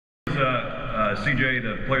CJ,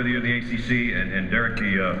 the Player of the Year of the ACC, and Derek,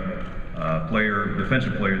 the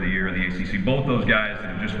Defensive Player of the Year in the ACC. Both those guys that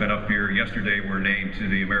have just been up here yesterday were named to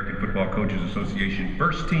the American Football Coaches Association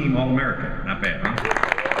First Team All-American. Not bad, huh?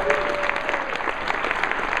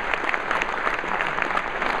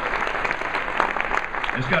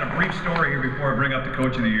 I just got a brief story here before I bring up the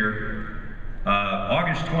Coach of the Year.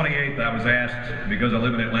 August 28th, I was asked, because I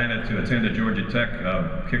live in Atlanta, to attend a Georgia Tech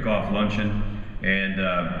kickoff luncheon, and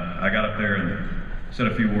I got up there and said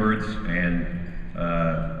a few words, and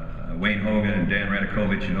Wayne Hogan and Dan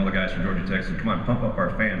Radakovich and all the guys from Georgia Tech said, "Come on, pump up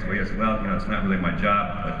our fans." Well, I said, "Well, it's not really my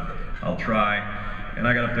job, but I'll try." And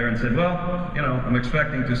I got up there and said, "Well, I'm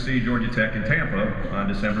expecting to see Georgia Tech in Tampa on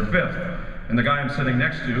December 5th. And the guy I'm sitting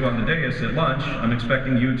next to on the dais at lunch, I'm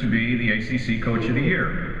expecting you to be the ACC Coach of the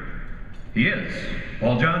Year." He is.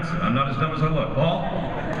 Paul Johnson. I'm not as dumb as I look. Paul?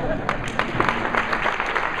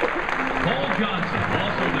 Paul Johnson,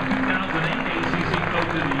 also the 2008 ACC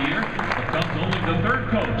Coach of the Year, becomes only the third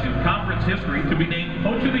coach in conference history to be named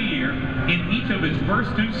Coach of the Year in each of his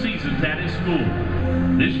first 2 seasons at his school.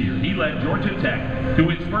 This year, he led Georgia Tech to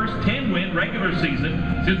its first 10-win regular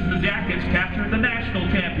season since the Jackets captured the national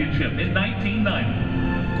championship in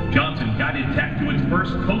 1990. Johnson guided Tech to its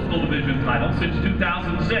first Coastal Division title since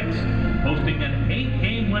 2006, posting an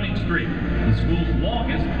 8-game winning streak, the school's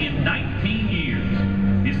longest in 19 years.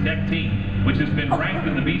 His Tech team, which has been ranked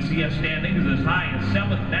in the BCS standings as high as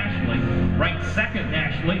 7th nationally, ranked 2nd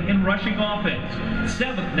nationally in rushing offense,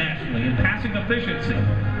 7th nationally in passing efficiency,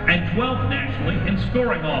 and 12th nationally in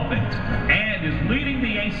scoring offense, and is leading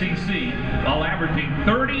the ACC while averaging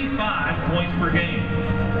 35 points per game.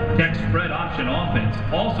 Tech's spread option offense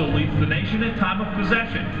also leads the nation in time of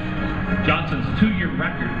possession. Johnson's 2-year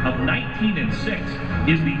record of 19-6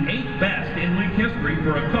 is the 8th best in league history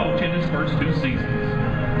for a coach in his first 2 seasons.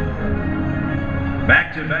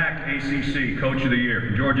 Back-to-back ACC Coach of the Year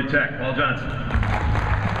from Georgia Tech, Paul Johnson.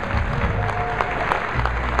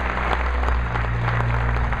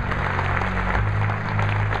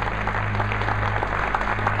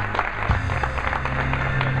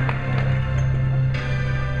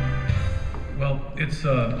 It's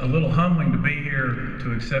a little humbling to be here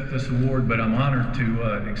to accept this award, but I'm honored to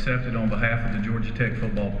accept it on behalf of the Georgia Tech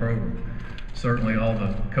football program. Certainly all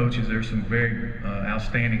the coaches, there's some very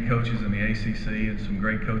outstanding coaches in the ACC and some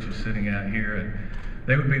great coaches sitting out here. And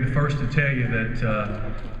they would be the first to tell you that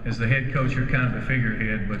as the head coach, you're kind of the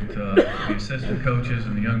figurehead, but the assistant coaches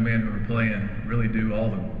and the young men who are playing really do all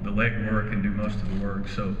the legwork and do most of the work.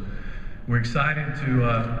 So we're excited to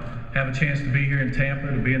have a chance to be here in Tampa,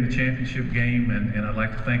 to be in the championship game, and I'd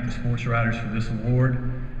like to thank the sports writers for this award.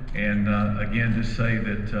 And again, just say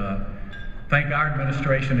that thank our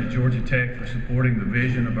administration at Georgia Tech for supporting the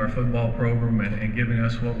vision of our football program and giving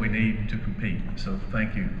us what we need to compete. So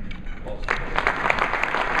thank you.